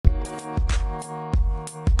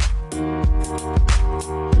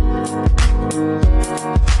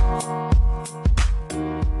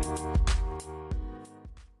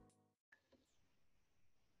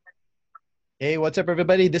Hey, what's up,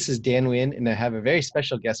 everybody? This is Dan Wynn, and I have a very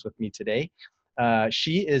special guest with me today.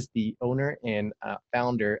 She is the owner and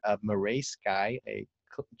founder of Marais, a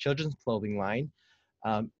children's clothing line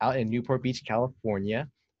out in Newport Beach, California.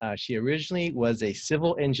 She originally was a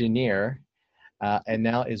civil engineer and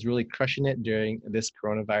now is really crushing it during this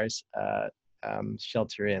coronavirus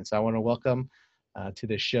shelter in. So I want to welcome to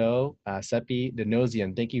the show Sepi the Nosy,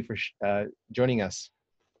 thank you for joining us.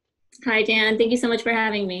 Hi, Dan. Thank you so much for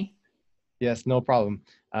having me. Yes, no problem.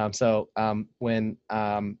 When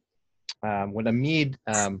Amid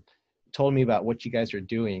told me about what you guys are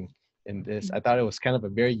doing in this, I thought it was kind of a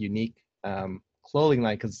very unique clothing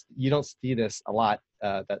line because you don't see this a lot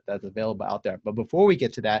that's available out there. But before we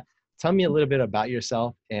get to that, tell me a little bit about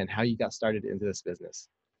yourself and how you got started into this business.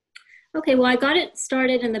 Okay, well, I got it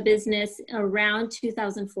started in the business around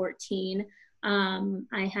 2014.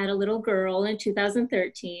 I had a little girl in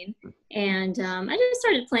 2013, and I just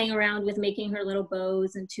started playing around with making her little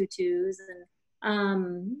bows and tutus,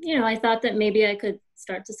 and I thought that maybe I could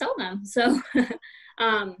start to sell them. So,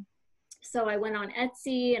 so I went on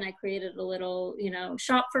Etsy and I created a little,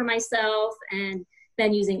 shop for myself, and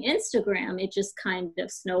then using Instagram, it just kind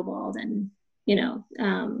of snowballed, and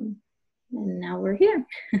and now we're here.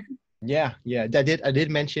 Yeah. I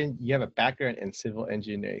did mention you have a background in civil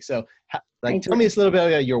engineering. So tell me a little bit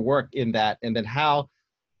about your work in that, and then how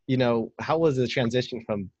was the transition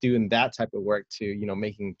from doing that type of work to,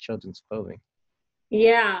 making children's clothing?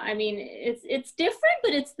 Yeah, I mean, it's different,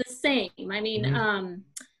 but it's the same. I mean,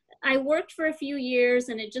 I worked for a few years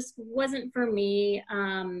and it just wasn't for me.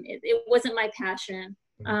 It wasn't my passion.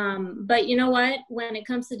 But you know what? When it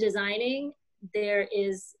comes to designing, there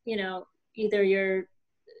is, either you're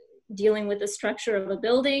dealing with the structure of a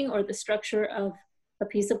building or the structure of a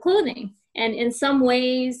piece of clothing. And in some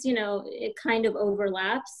ways, it kind of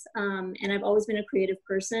overlaps. And I've always been a creative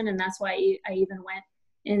person, and that's why I even went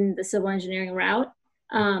in the civil engineering route.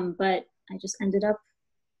 But I just ended up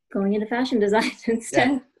going into fashion design instead.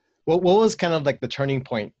 Yeah. What was kind of like the turning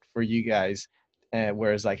point for you guys,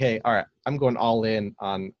 where it's like, hey, all right, I'm going all in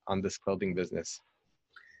on this clothing business?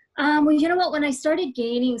 Well, you know what? When I started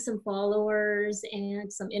gaining some followers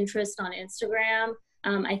and some interest on Instagram,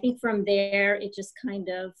 I think from there, it just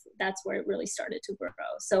that's where it really started to grow.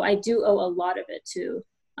 So I do owe a lot of it to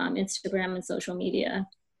Instagram and social media.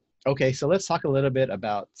 Okay, so let's talk a little bit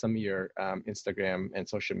about some of your Instagram and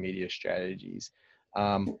social media strategies.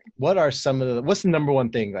 What's the number one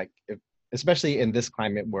thing, like, especially in this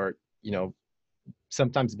climate where,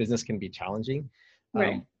 sometimes business can be challenging?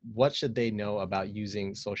 Right. What should they know about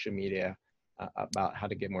using social media, about how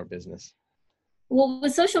to get more business? Well,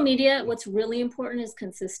 with social media, what's really important is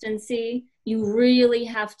consistency. You really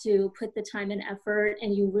have to put the time and effort,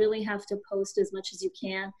 and you really have to post as much as you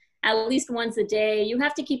can, at least once a day. You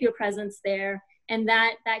have to keep your presence there, and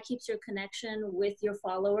that keeps your connection with your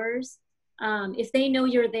followers. If they know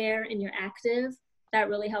you're there and you're active, that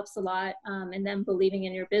really helps a lot. And then believing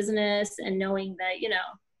in your business and knowing that,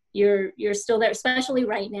 you're still there, especially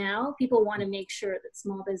right now. People want to make sure that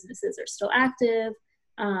small businesses are still active,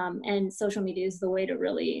 and social media is the way to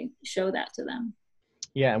really show that to them.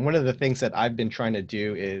 Yeah, and one of the things that I've been trying to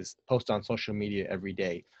do is post on social media every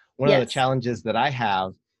day. One of the challenges that I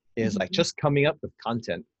have is like just coming up with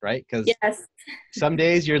content, right? Because some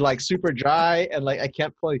days you're like super dry and like I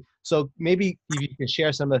can't play. So maybe if you can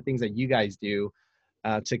share some of the things that you guys do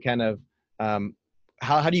to kind of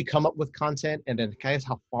how do you come up with content, and then kind of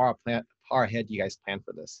how far ahead do you guys plan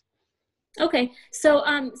for this? Okay, so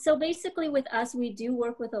basically with us, we do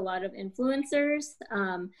work with a lot of influencers.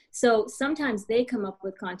 So sometimes they come up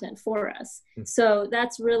with content for us. So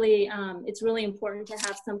that's really, it's really important to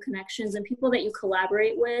have some connections and people that you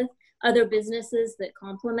collaborate with, other businesses that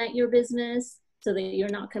complement your business so that you're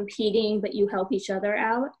not competing, but you help each other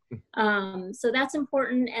out. So that's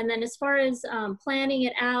important. And then as far as planning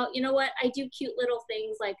it out, you know what, I do cute little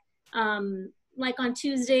things like on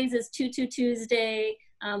Tuesdays is Tutu Tuesday.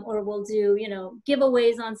 Or we'll do,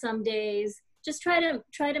 giveaways on some days. Just try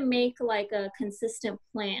to make like a consistent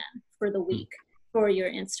plan for the week for your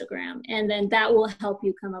Instagram. And then that will help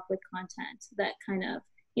you come up with content that kind of,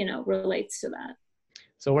 relates to that.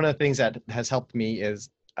 So one of the things that has helped me is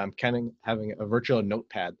kind of having a virtual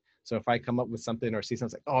notepad. So if I come up with something or see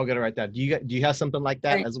something, like, oh, I got to write that. Do you have something like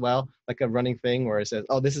that as well? Like a running thing where it says,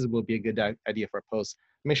 oh, will be a good idea for a post.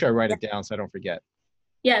 Make sure I write it down so I don't forget.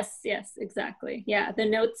 Yes, exactly. Yeah, the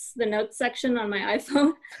notes section on my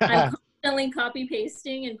iPhone, I'm constantly copy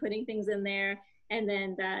pasting and putting things in there. And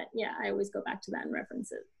then I always go back to that and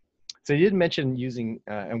reference it. So you did mention using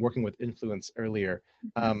and working with influence earlier.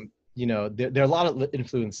 There are a lot of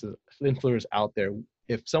influencers out there.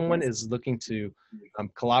 If someone Yes. is looking to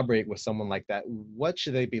collaborate with someone like that, what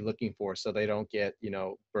should they be looking for so they don't get,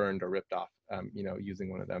 burned or ripped off, using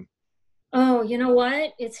one of them? Oh, you know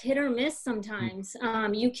what? It's hit or miss sometimes.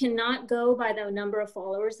 You cannot go by the number of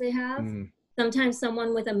followers they have. Mm-hmm. Sometimes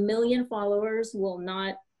someone with 1 million followers will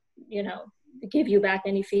not, you know, give you back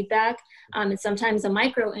any feedback. And sometimes a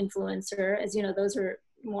micro influencer, as you know, those are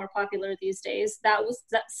more popular these days. That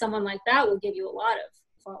someone like that will give you a lot of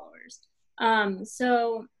followers.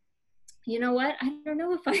 So you know what? I don't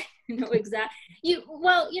know if I know exact you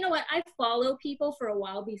well, you know what? I follow people for a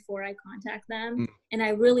while before I contact them, and I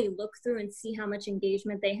really look through and see how much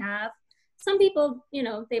engagement they have. Some people,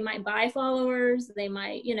 they might buy followers, they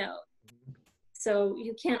might, so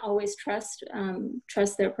you can't always trust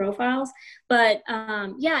their profiles. But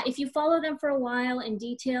yeah, if you follow them for a while in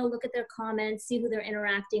detail, look at their comments, see who they're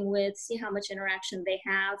interacting with, see how much interaction they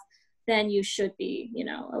have, then you should be,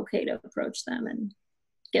 okay to approach them and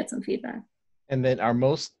get some feedback. And then are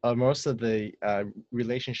most of the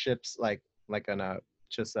relationships like on a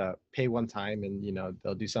just pay one time and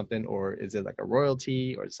they'll do something, or is it like a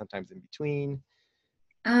royalty, or sometimes in between?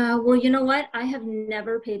 Well, you know what? I have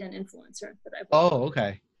never paid an influencer that I've worked Oh, with.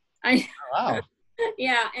 okay. I Wow.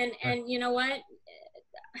 yeah, and you know what?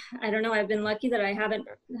 I don't know. I've been lucky that I haven't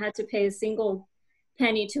had to pay a single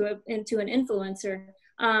penny into an influencer.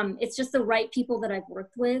 It's just the right people that I've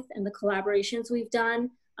worked with and the collaborations we've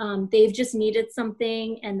done. They've just needed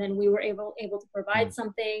something, and then we were able to provide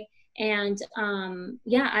something. And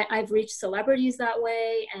yeah, I've reached celebrities that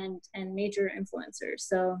way and major influencers.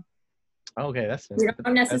 So Okay, that's you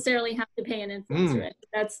don't that's necessarily have to pay an influencer.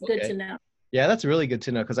 That's good okay. to know. Yeah, that's really good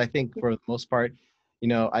to know, because I think for the most part,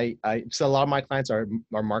 so a lot of my clients are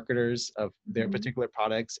marketers of their Mhm. particular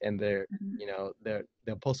products, and Mhm.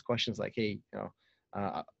 they'll post questions like, hey,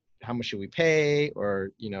 uh, how much should we pay,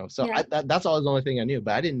 or so Yeah. that's all the only thing I knew,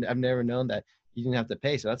 but I've never known that you didn't have to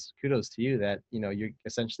pay. So that's kudos to you that you're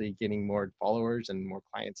essentially getting more followers and more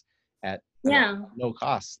clients at Yeah. no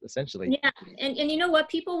cost, essentially. Yeah, and you know what?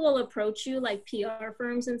 People will approach you like PR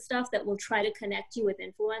firms and stuff that will try to connect you with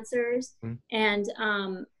influencers, Mm, and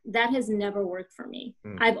that has never worked for me.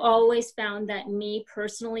 mm, I've always found that me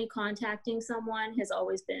personally contacting someone has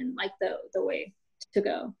always been like the way to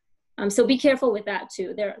go. So be careful with that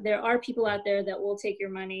too. There are people out there that will take your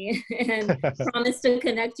money and promise to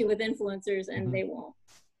connect you with influencers, and mhm.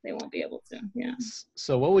 they won't be able to. Yeah.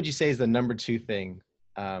 So what would you say is the number two thing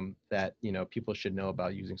that people should know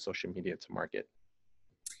about using social media to market?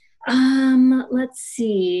 Let's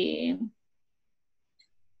see.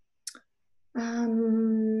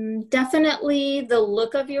 Definitely the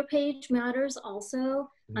look of your page matters also.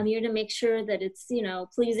 Mhm. You're to make sure that it's,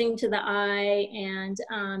 pleasing to the eye. And,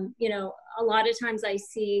 a lot of times I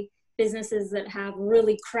see businesses that have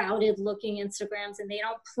really crowded looking Instagrams and they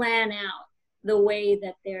don't plan out the way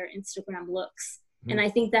that their Instagram looks. And Mhm. I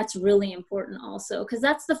think that's really important also, because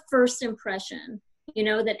that's the first impression,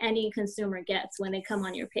 that any consumer gets when they come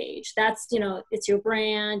on your page. That's, it's your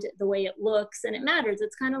brand, the way it looks, and it matters.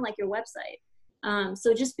 It's kind of like your website.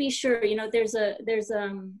 So just be sure, there's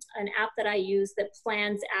an app that I use that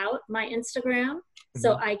plans out my Instagram.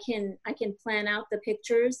 So Mhm. I can plan out the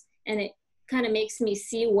pictures, and it kind of makes me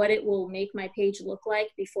see what it will make my page look like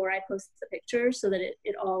before I post the picture, so that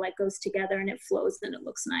it all like goes together and it flows and it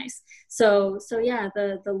looks nice. So yeah,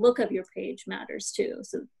 the look of your page matters too.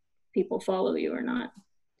 So people follow you or not.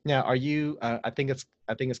 Now, are you? I think it's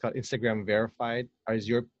called Instagram verified. Or is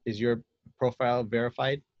your profile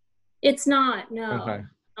verified? It's not, Okay. no,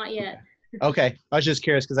 not Okay. yet. Okay. I was just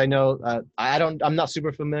curious because I know I'm not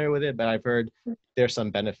super familiar with it, but I've heard there's some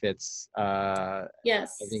benefits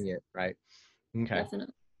Yes, having it, right? Okay.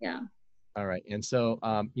 definitely. Yeah. All right. And so,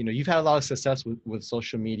 you've had a lot of success with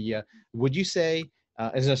social media. Would you say,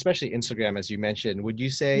 and especially Instagram, as you mentioned, would you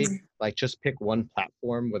say like just pick one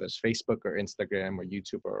platform, whether it's Facebook or Instagram or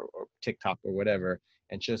YouTube or TikTok or whatever,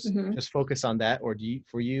 and just Mm-hmm. just focus on that? Or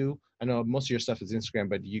for you, I know most of your stuff is Instagram,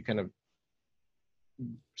 but do you kind of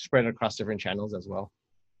spread across different channels as well?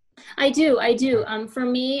 I do. For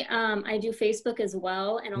me, I do Facebook as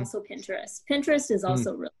well, and Mm, also Pinterest. Pinterest is mm,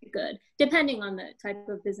 also really good, depending on the type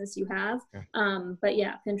of business you have. yeah. But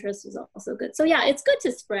yeah, Pinterest is also good. So yeah, it's good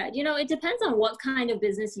to spread. It depends on what kind of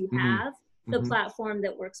business you Mhm, have, the mhm. platform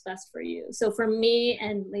that works best for you. So for me,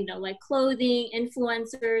 and like clothing,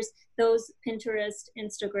 influencers, those Pinterest,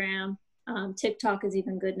 Instagram, TikTok is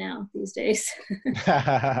even good now these days.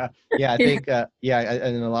 Yeah, I Yeah, think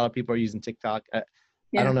and a lot of people are using TikTok. I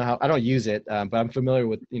yeah. don't know how I don't use it, but I'm familiar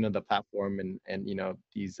with the platform and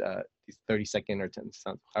these 30-second or 10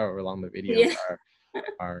 however long the videos Yeah. are.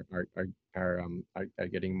 are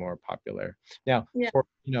getting more popular now. Yeah. For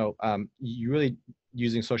you really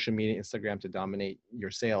using social media, Instagram to dominate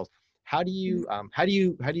your sales. How do you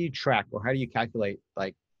track, or how do you calculate,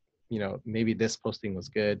 like, maybe this posting was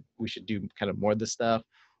good, we should do kind of more of this stuff,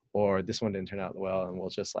 or this one didn't turn out well, and we'll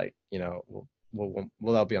just, like, we'll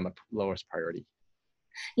that'll be on the lowest priority.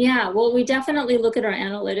 Yeah, well, we definitely look at our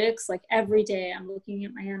analytics. Like every day, I'm looking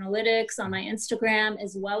at my analytics on my Instagram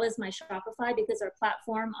as well as my Shopify, because our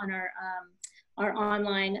platform on our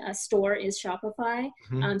online store is Shopify.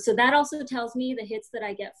 Hmm. So that also tells me the hits that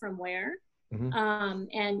I get from where. Hmm.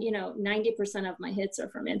 And 90% of my hits are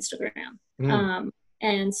from Instagram. Hmm. Um,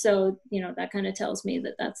 and so that kind of tells me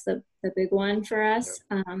that that's the big one for Yeah. us.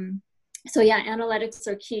 So yeah, analytics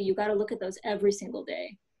are key. You got to look at those every single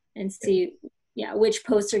day and see, yeah, which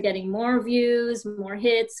posts are getting more views, more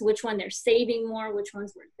hits, which one they're saving more, which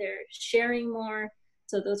ones they're sharing more.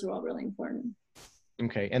 So those are all really important.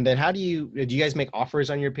 Okay. And then do you guys make offers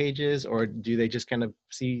on your pages, or do they just kind of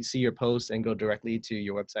see your posts and go directly to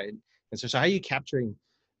your website? And so how are you capturing,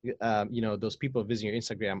 those people visiting your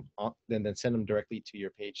Instagram, and then send them directly to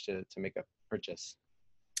your page to make a purchase?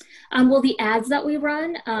 Well, the ads that we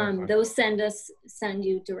run, Okay. those send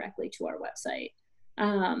you directly to our website.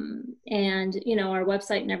 And our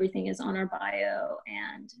website and everything is on our bio.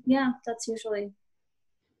 And yeah, that's usually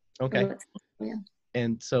Okay. what's, yeah.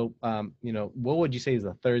 And so, what would you say is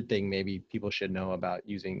the third thing maybe people should know about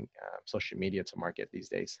using social media to market these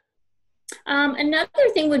days? Another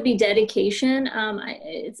thing would be dedication.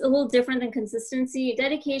 It's a little different than consistency.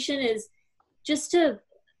 Dedication is just to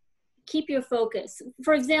keep your focus.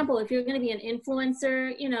 For example, if you're going to be an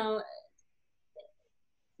influencer,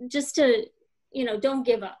 just to, don't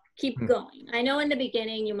give up, keep Mhm. going. I know in the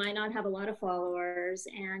beginning you might not have a lot of followers,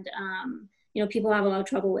 and people have a lot of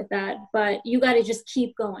trouble with that, but you got to just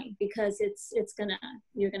keep going, because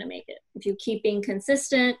you're gonna make it if you keep being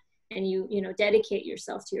consistent and you dedicate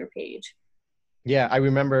yourself to your page. Yeah, I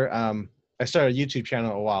remember I started a YouTube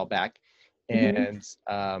channel a while back, Mm-hmm. and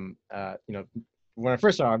when I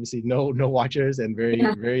first started, obviously no watchers and very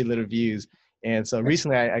Yeah, very little views. And so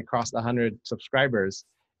recently I crossed 100 subscribers,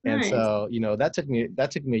 and nice. so that took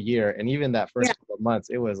me a year, and even that Yeah. first couple of months,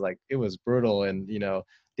 it was brutal, and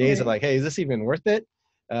days of Right. like, hey, is this even worth it?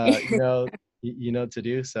 Uh, you know, to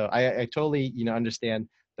do. So I totally understand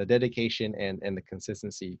the dedication and the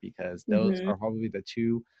consistency, because those Mm-hmm. are probably the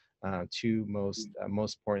two most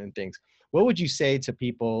important things. What would you say to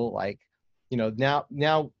people, like,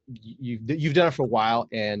 now you've done it for a while,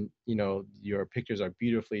 and your pictures are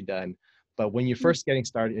beautifully done, but when you're first getting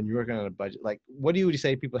started and you're working on a budget, like, what would you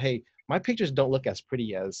say to people? Hey, my pictures don't look as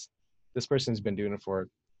pretty as this person's been doing it for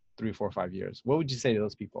 3, 4, 5 years. What would you say to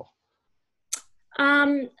those people?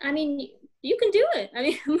 I mean, you can do it. I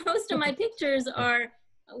mean, most of my pictures are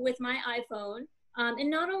with my iPhone. And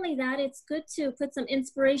not only that, it's good to put some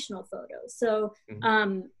inspirational photos. So Mhm.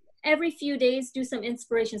 um, every few days, do some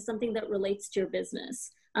inspiration, something that relates to your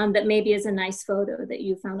business, that maybe is a nice photo that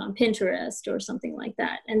you found on Pinterest or something like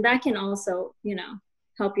that. And that can also,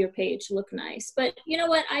 help your page look nice. But you know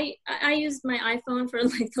what? I used my iPhone for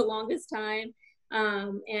like the longest time.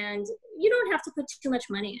 And you don't have to put too much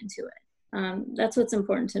money into it. That's what's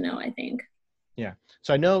important to know, I think. Yeah.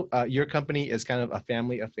 So I know your company is kind of a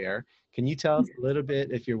family affair. Can you tell us a little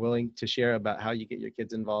bit, if you're willing to share, about how you get your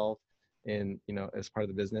kids involved in, as part of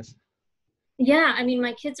the business? Yeah, I mean,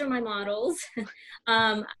 my kids are my models.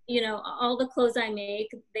 All the clothes I make,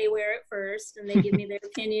 they wear it first and they give me their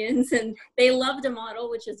opinions, and they love to model,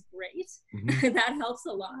 which is great. Hmm. That helps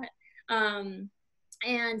a lot. Um,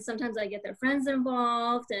 and sometimes I get their friends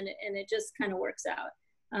involved, and it just kind of works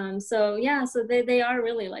out. So yeah, so they are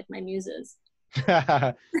really like my muses.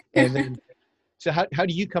 And then, so how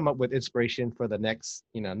do you come up with inspiration for the next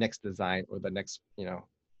design, or the next, a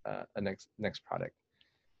next product?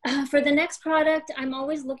 For the next product, I'm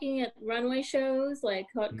always looking at runway shows like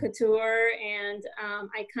haute couture, and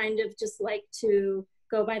I kind of just like to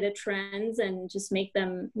go by the trends and just make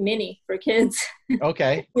them mini for kids.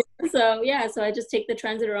 Okay. So yeah, so I just take the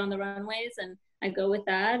trends that are on the runways and I go with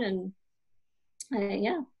that, and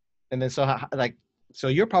yeah. And then, so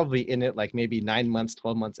you're probably in it like maybe 9 months,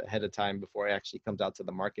 12 months ahead of time before it actually comes out to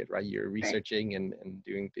the market, right? You're Right, researching and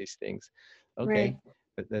doing these things. Okay.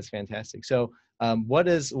 right. That's fantastic. So, how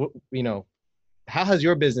has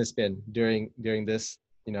your business been during this,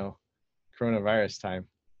 coronavirus time?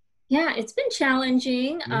 Yeah, it's been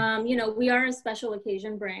challenging. Mhm. We are a special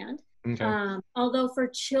occasion brand. Okay. Although for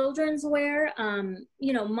children's wear,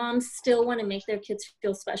 you know, moms still want to make their kids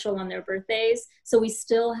feel special on their birthdays. So we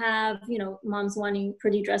still have, you know, moms wanting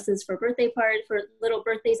pretty dresses for birthday parties, for little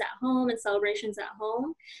birthdays at home and celebrations at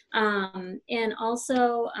home. And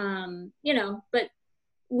also, you know, but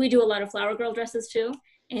we do a lot of flower girl dresses too.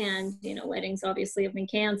 And, you know, weddings obviously have been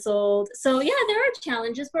canceled. So yeah, there are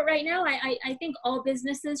challenges, but right now I think all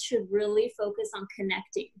businesses should really focus on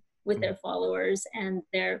connecting with their followers and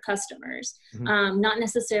their customers, not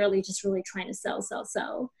necessarily just really trying to sell.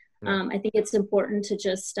 Yeah. I think it's important to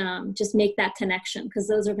just make that connection, because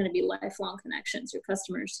those are going to be lifelong connections, your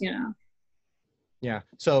customers, you know. Yeah.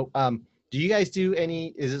 So, do you guys do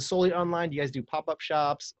any, is it solely online? Do you guys do pop-up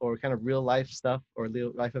shops or kind of real life stuff or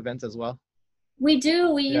real life events as well? We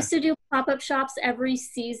do. We Yeah. used to do pop-up shops every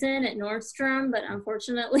season at Nordstrom, but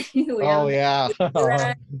unfortunately we Oh, haven't yeah. been able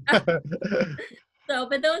to do that. So,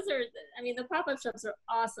 but those are, I mean, the pop-up shops are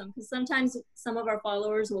awesome, because sometimes some of our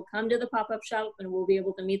followers will come to the pop-up shop and we'll be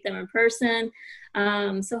able to meet them in person.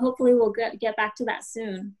 So hopefully we'll get back to that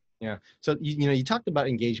soon. Yeah. So, you know, you talked about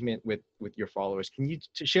engagement with your followers. Can you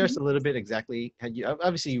share us a little bit exactly how you,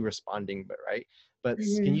 obviously you're responding, but right. But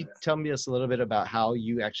can you tell me us a little bit about how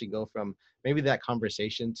you actually go from maybe that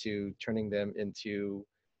conversation to turning them into,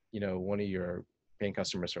 you know, one of your paying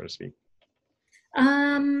customers, so to speak?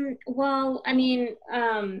 Well, I mean,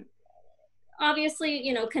 obviously,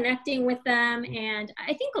 you know, connecting with them. And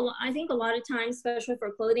I think a lot of times, especially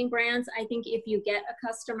for clothing brands, I think if you get a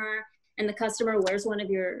customer and the customer wears one of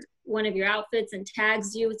your outfits and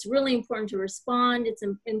tags you, it's really important to respond. It's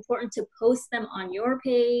important to post them on your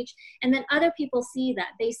page, and then other people see that.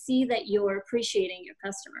 They see that you're appreciating your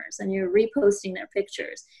customers and you're reposting their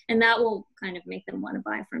pictures, and that will kind of make them want to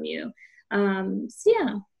buy from you. So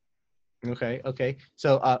yeah. Okay. Okay.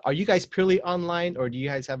 So, are you guys purely online, or do you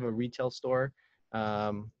guys have a retail store?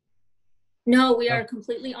 Um, No, we oh, are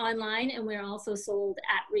completely online, and we're also sold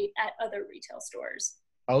at other retail stores.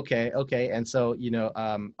 okay. Okay. And so, you know,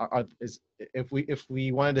 if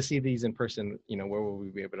we wanted to see these in person, you know, where will we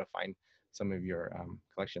be able to find some of your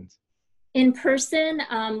collections? In person,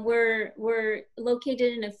 we're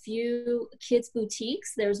located in a few kids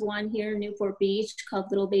boutiques. There's one here in Newport Beach called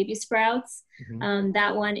Little Baby Sprouts. Mm-hmm.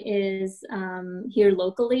 That one is here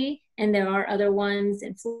locally, and there are other ones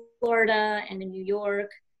in Florida and in New York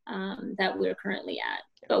that we're currently at.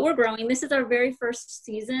 But we're growing. This is our very first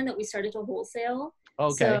season that we started to wholesale. So,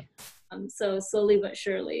 Okay. so slowly but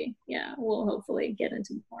surely, yeah, we'll hopefully get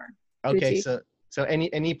into more Okay. boutique. So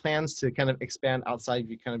any plans to kind of expand outside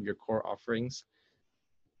your kind of your core offerings?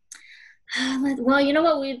 Well, you know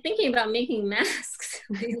what? We're thinking about making masks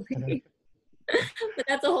lately, but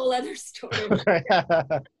that's a whole other story.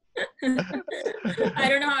 I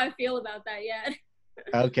don't know how I feel about that yet.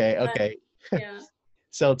 Okay. But Okay. yeah.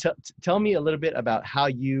 So tell me a little bit about how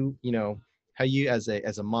you know, how you as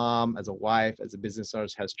a mom, as a wife, as a business owner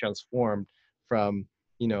has transformed from,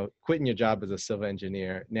 you know, quitting your job as a civil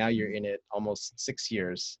engineer. Now you're in it almost 6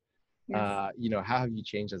 years. Yes. You know, how have you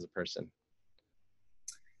changed as a person?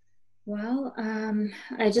 Well,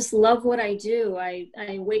 I just love what I do. I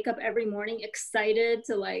wake up every morning excited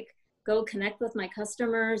to like go connect with my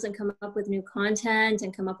customers and come up with new content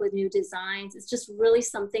and come up with new designs. It's just really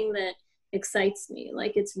something that excites me.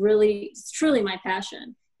 Like it's truly my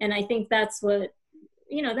passion. And I think that's what,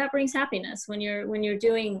 you know, that brings happiness when you're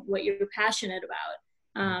doing what you're passionate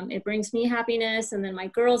about. It brings me happiness, and then my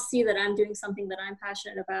girls see that I'm doing something that I'm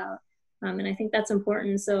passionate about. And I think that's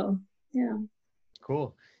important. So yeah.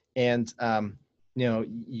 Cool. And you know,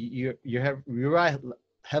 you rely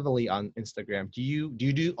heavily on Instagram. Do you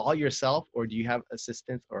do all yourself, or do you have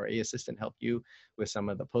assistants or a assistant help you with some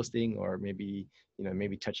of the posting, or maybe, you know,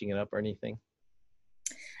 maybe touching it up or anything?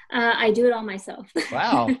 I do it all myself.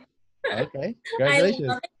 Wow. Okay. I Congratulations.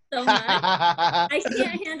 love it so much. I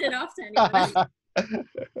can't hand it off to anyone.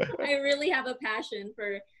 I really have a passion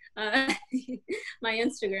for uh, my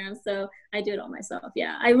Instagram, so I do it all myself.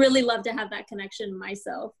 Yeah, I really love to have that connection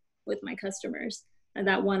myself with my customers, and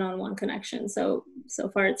that one-on-one connection. So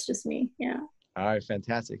far, it's just me. Yeah. All right,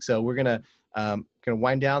 fantastic. So we're gonna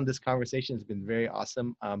wind down this conversation. It's been very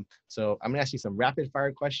awesome. So I'm gonna ask you some rapid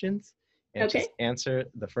fire questions, and Okay. just answer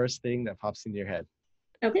the first thing that pops into your head.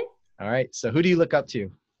 Okay. All right. So who do you look up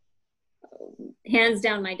to? Hands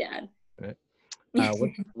down, my dad.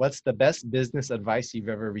 What's the best business advice you've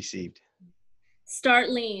ever received? Start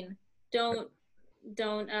lean. Don't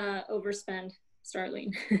overspend. Start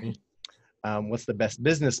lean. What's the best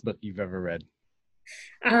business book you've ever read?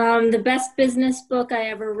 The best business book I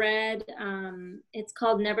ever read, it's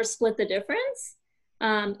called Never Split the Difference.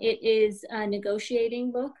 It is a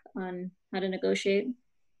negotiating book on how to negotiate.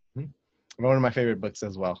 One of my favorite books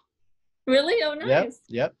as well. Really? Oh, Yep, nice.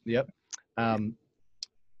 yep, yep. Um,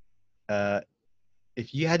 uh,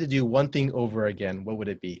 if you had to do one thing over again, what would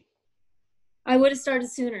it be? I would have started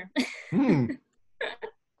sooner. Hmm,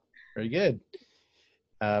 very good.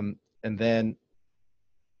 And then,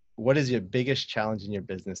 what is your biggest challenge in your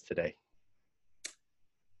business today?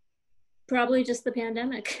 Probably just the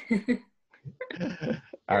pandemic.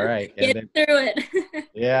 All right, and Get then through it.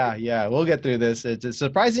 yeah, yeah, we'll get through this. It's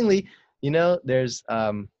surprisingly, there's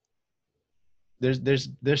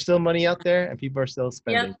still money out there, and people are still Yep,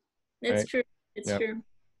 spending. it's Right? true. It's Yeah. true.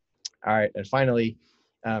 All right, and finally,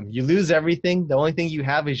 you lose everything. The only thing you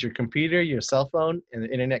have is your computer, your cell phone, and the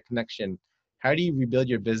internet connection. How do you rebuild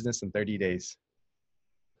your business in 30 days?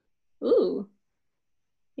 Ooh,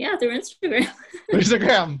 yeah, through Instagram.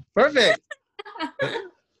 Instagram. Perfect.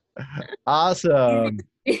 Awesome.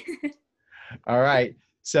 All right.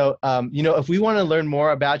 So, if we want to learn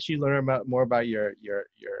more about you, learn about more about your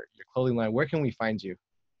clothing line, where can we find you?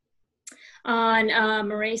 On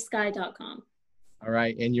maraisky.com All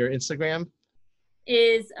right, and your Instagram.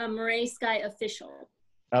 is Marais Sky Official.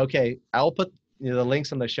 Okay, I'll put the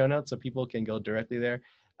links on the show notes so people can go directly there.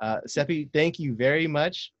 Sepi, thank you very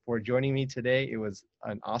much for joining me today. It was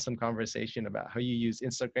an awesome conversation about how you use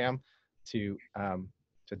Instagram to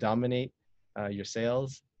dominate your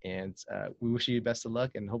sales, and we wish you best of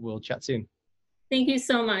luck and hope we'll chat soon. Thank you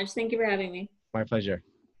so much. Thank you for having me. My pleasure.